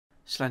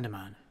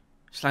Slenderman.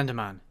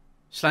 Slenderman.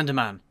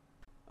 Slenderman.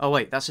 Oh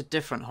wait, that's a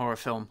different horror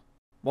film.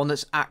 One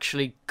that's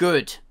actually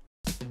good.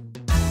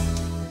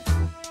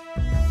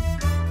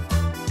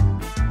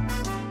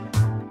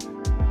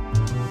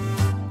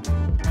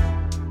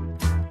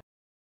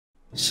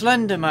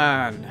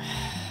 Slenderman.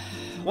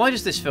 Why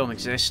does this film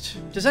exist?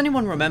 Does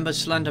anyone remember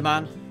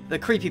Slenderman? The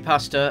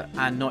creepypasta,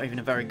 and not even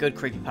a very good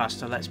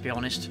creepypasta, let's be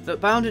honest,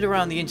 that bounded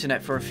around the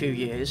internet for a few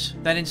years,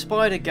 then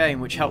inspired a game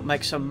which helped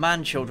make some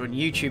man-children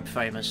YouTube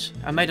famous,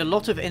 and made a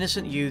lot of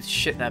innocent youths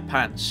shit their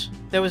pants.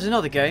 There was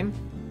another game,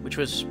 which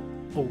was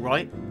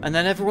alright, and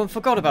then everyone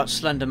forgot about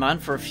Slenderman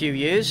for a few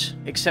years,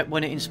 except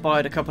when it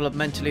inspired a couple of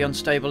mentally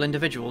unstable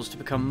individuals to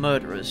become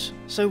murderers.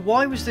 So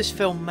why was this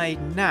film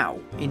made now,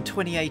 in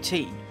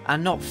 2018,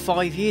 and not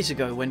 5 years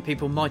ago when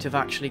people might have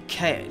actually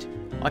cared?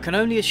 I can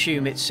only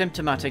assume it's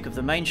symptomatic of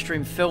the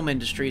mainstream film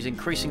industry's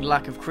increasing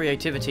lack of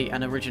creativity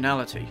and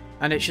originality,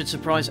 and it should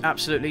surprise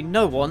absolutely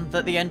no one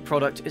that the end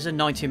product is a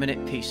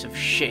 90-minute piece of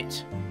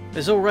shit.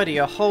 There's already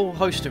a whole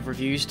host of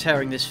reviews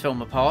tearing this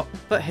film apart,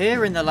 but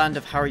here in the land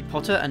of Harry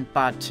Potter and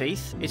bad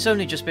teeth, it's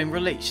only just been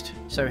released,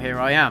 so here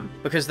I am,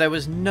 because there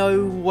was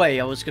no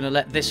way I was going to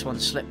let this one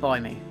slip by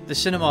me. The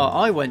cinema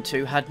I went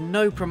to had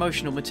no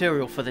promotional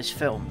material for this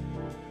film.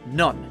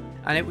 None.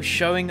 And it was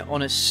showing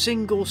on a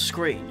single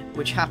screen,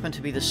 which happened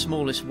to be the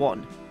smallest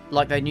one,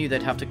 like they knew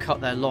they'd have to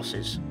cut their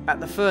losses. At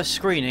the first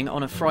screening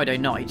on a Friday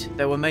night,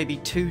 there were maybe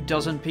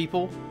 24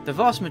 people, the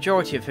vast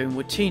majority of whom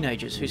were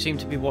teenagers who seemed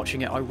to be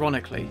watching it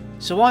ironically.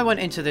 So I went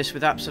into this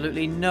with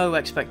absolutely no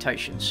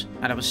expectations,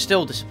 and I was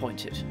still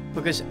disappointed,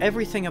 because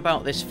everything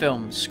about this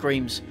film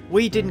screams,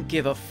 "We didn't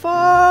give a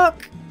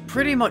fuck!"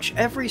 Pretty much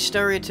every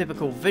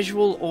stereotypical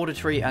visual,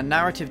 auditory and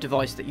narrative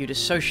device that you'd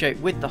associate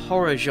with the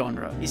horror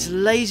genre is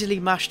lazily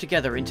mashed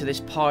together into this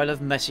pile of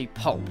messy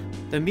pulp.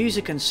 The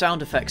music and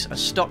sound effects are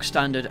stock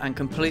standard and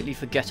completely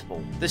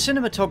forgettable. The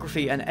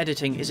cinematography and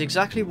editing is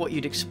exactly what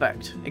you'd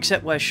expect,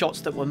 except where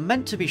shots that were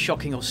meant to be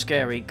shocking or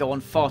scary go on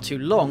far too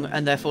long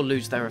and therefore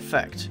lose their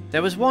effect.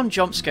 There was one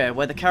jump scare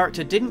where the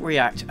character didn't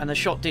react and the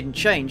shot didn't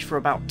change for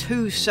about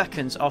 2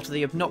 seconds after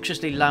the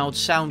obnoxiously loud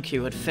sound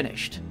cue had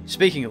finished.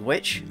 Speaking of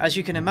which, as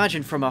you can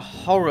imagine from a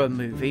horror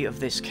movie of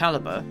this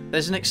caliber,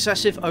 there's an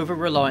excessive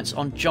over-reliance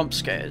on jump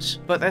scares,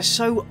 but they're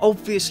so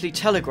obviously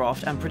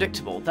telegraphed and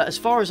predictable that as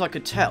far as I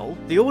could tell,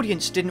 the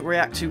audience didn't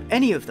react to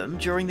any of them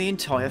during the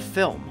entire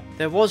film.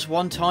 There was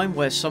one time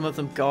where some of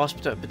them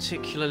gasped at a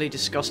particularly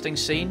disgusting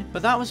scene,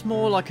 but that was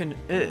more like an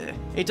ugh.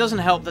 It doesn't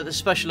help that the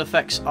special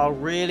effects are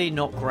really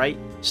not great.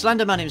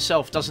 Slenderman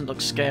himself doesn't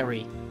look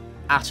scary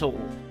at all.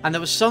 And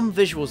there were some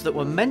visuals that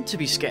were meant to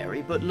be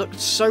scary but looked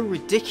so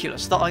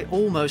ridiculous that I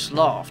almost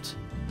laughed.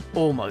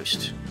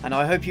 Almost. And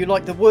I hope you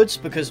like the woods,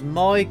 because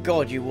my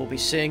god, you will be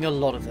seeing a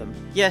lot of them.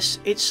 Yes,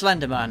 it's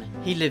Slenderman.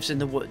 He lives in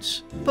the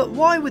woods. But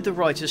why would the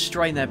writers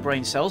strain their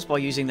brain cells by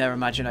using their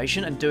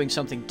imagination and doing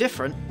something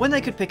different when they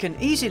could pick an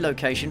easy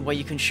location where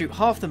you can shoot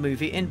half the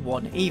movie in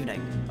one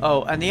evening?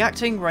 Oh, and the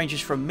acting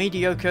ranges from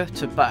mediocre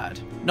to bad.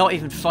 Not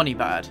even funny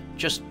bad,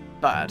 just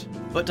bad.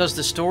 But does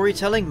the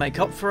storytelling make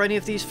up for any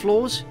of these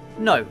flaws?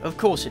 No, of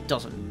course it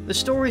doesn't. The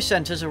story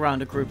centres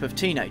around a group of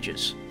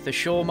teenagers, the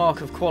sure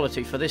mark of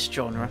quality for this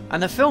genre,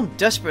 and the film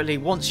desperately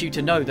wants you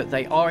to know that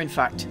they are in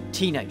fact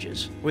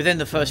teenagers. Within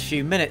the first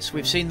few minutes,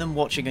 we've seen them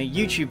watching a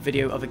YouTube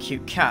video of a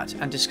cute cat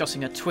and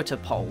discussing a Twitter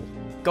poll.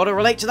 Gotta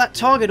relate to that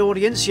target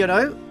audience, you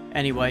know?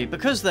 Anyway,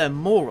 because they're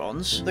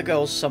morons, the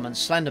girls summon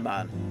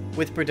Slenderman,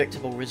 with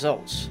predictable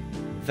results.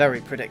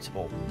 Very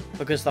predictable,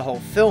 because the whole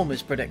film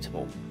is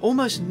predictable.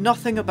 Almost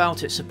nothing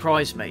about it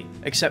surprised me,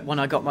 except when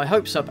I got my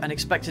hopes up and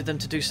expected them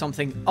to do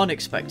something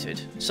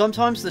unexpected.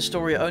 Sometimes the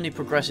story only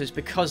progresses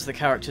because the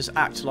characters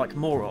act like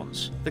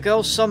morons. The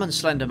girls summon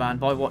Slenderman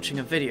by watching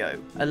a video,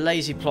 a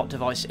lazy plot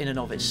device in and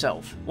of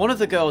itself. One of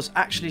the girls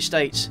actually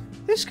states,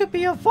 "This could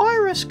be a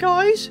virus,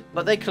 guys!"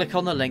 but they click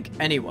on the link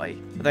anyway.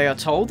 They are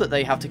told that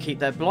they have to keep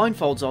their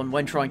blindfolds on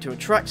when trying to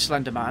attract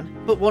Slenderman,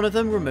 but one of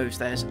them removes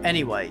theirs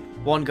anyway.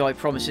 One guy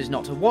promises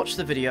not to watch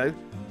the video,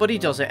 but he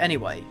does it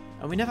anyway.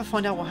 And we never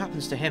find out what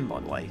happens to him, by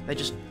the way. They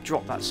just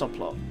drop that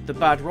subplot. The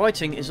bad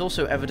writing is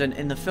also evident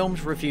in the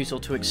film's refusal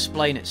to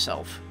explain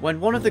itself. When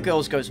one of the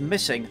girls goes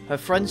missing, her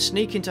friends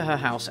sneak into her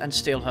house and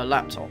steal her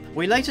laptop.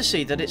 We later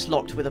see that it's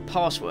locked with a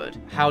password.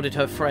 How did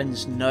her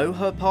friends know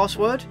her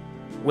password?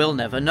 We'll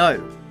never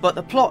know. But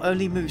the plot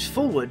only moves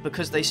forward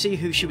because they see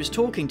who she was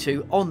talking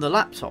to on the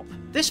laptop.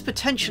 This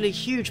potentially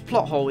huge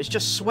plot hole is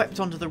just swept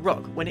under the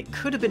rug when it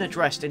could have been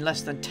addressed in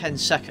less than 10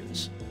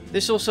 seconds.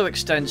 This also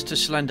extends to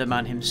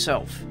Slenderman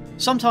himself.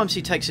 Sometimes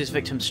he takes his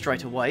victims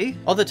straight away,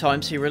 other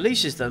times he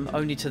releases them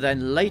only to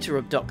then later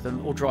abduct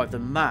them or drive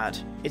them mad.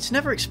 It's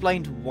never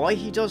explained why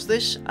he does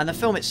this, and the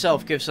film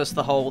itself gives us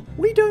the whole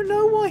 "we don't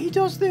know why he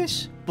does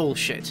this"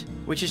 bullshit,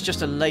 which is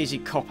just a lazy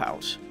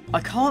cop-out.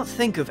 I can't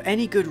think of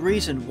any good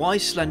reason why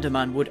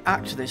Slenderman would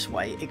act this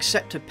way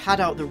except to pad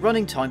out the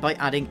running time by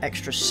adding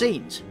extra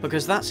scenes,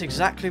 because that's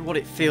exactly what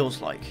it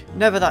feels like.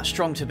 Never that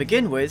strong to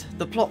begin with,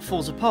 the plot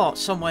falls apart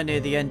somewhere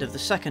near the end of the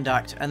second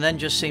act and then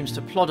just seems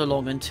to plod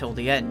along until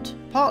the end.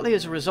 Partly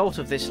as a result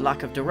of this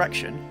lack of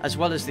direction, as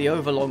well as the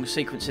overlong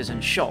sequences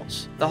and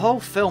shots, the whole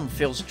film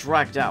feels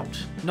dragged out.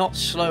 Not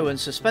slow and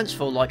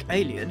suspenseful like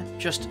Alien,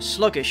 just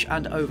sluggish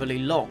and overly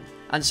long.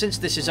 And since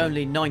this is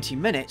only 90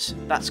 minutes,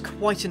 that's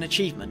quite an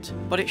achievement,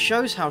 but it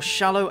shows how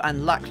shallow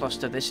and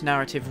lackluster this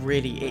narrative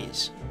really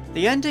is.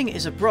 The ending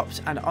is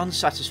abrupt and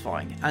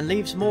unsatisfying, and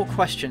leaves more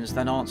questions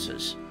than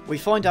answers. We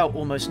find out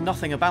almost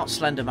nothing about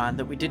Slenderman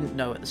that we didn't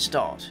know at the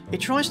start. It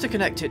tries to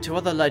connect it to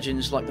other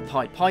legends like the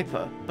Pied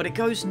Piper, but it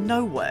goes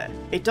nowhere.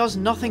 It does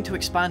nothing to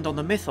expand on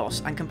the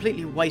mythos and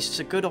completely wastes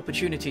a good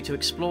opportunity to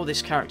explore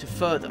this character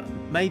further,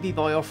 maybe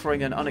by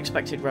offering an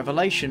unexpected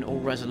revelation or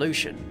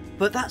resolution.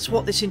 But that's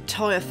what this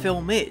entire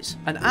film is,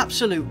 an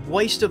absolute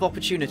waste of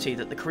opportunity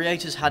that the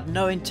creators had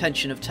no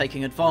intention of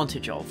taking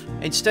advantage of,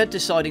 instead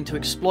deciding to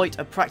exploit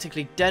a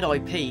practically dead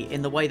IP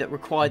in the way that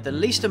required the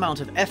least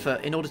amount of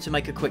effort in order to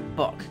make a quick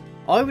buck.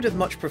 I would have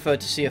much preferred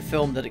to see a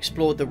film that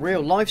explored the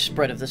real life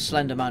spread of the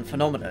Slenderman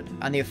phenomenon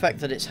and the effect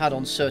that it's had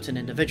on certain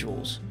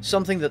individuals,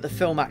 something that the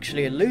film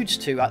actually alludes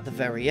to at the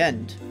very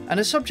end, and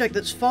a subject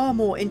that's far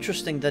more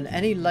interesting than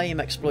any lame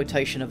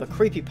exploitation of a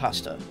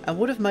creepypasta and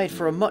would have made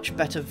for a much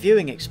better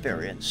viewing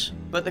experience.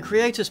 But the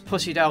creators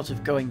pussied out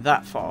of going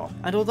that far,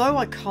 and although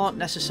I can't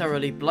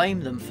necessarily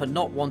blame them for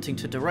not wanting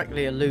to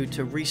directly allude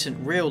to recent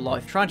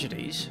real-life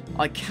tragedies,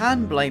 I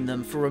can blame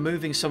them for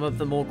removing some of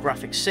the more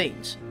graphic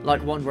scenes,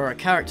 like one where a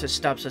character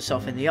stabs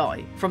herself in the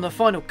eye, from the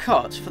final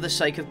cut for the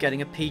sake of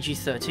getting a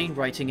PG-13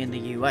 rating in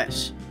the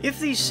US. If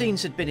these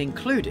scenes had been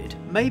included,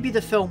 maybe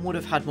the film would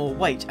have had more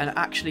weight and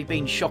actually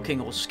been shocking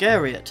or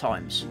scary at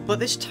times, but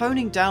this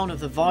toning down of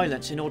the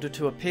violence in order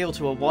to appeal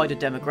to a wider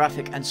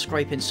demographic and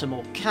scrape in some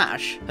more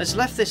cash has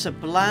left this a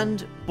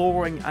bland,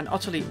 boring and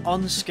utterly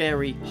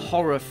unscary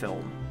horror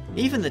film.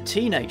 Even the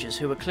teenagers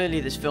who were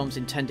clearly this film's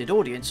intended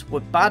audience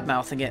were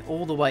bad-mouthing it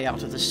all the way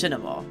out of the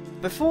cinema.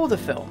 Before the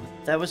film,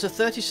 there was a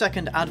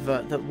 30-second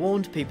advert that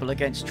warned people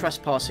against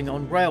trespassing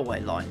on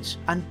railway lines,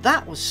 and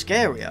that was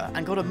scarier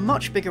and got a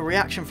much bigger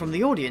reaction from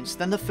the audience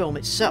than the film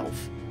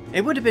itself.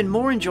 It would have been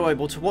more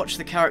enjoyable to watch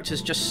the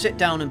characters just sit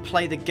down and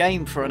play the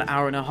game for an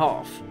hour and a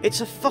half.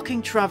 It's a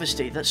fucking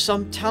travesty that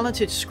some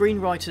talented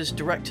screenwriters,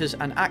 directors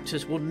and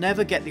actors will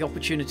never get the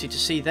opportunity to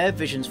see their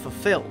visions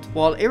fulfilled,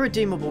 while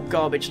irredeemable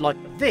garbage like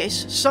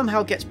this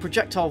somehow gets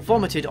projectile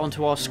vomited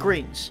onto our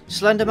screens.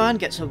 Slenderman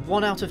gets a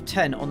 1 out of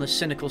 10 on the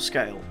Cynical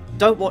scale.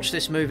 Don't watch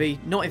this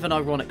movie, not even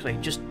ironically,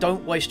 just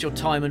don't waste your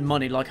time and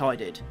money like I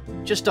did.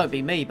 Just don't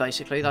be me,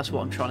 basically, that's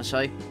what I'm trying to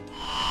say.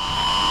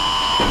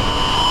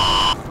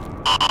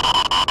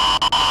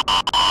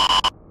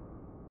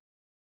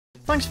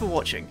 Thanks for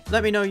watching.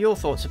 Let me know your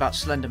thoughts about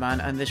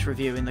Slenderman and this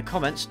review in the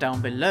comments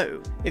down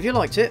below. If you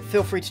liked it,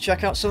 feel free to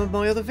check out some of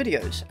my other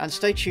videos, and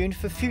stay tuned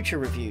for future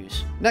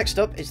reviews. Next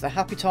up is the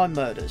Happy Time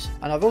Murders,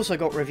 and I've also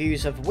got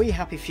reviews of We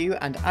Happy Few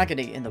and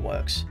Agony in the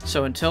works.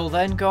 So until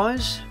then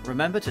guys,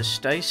 remember to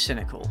stay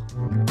cynical.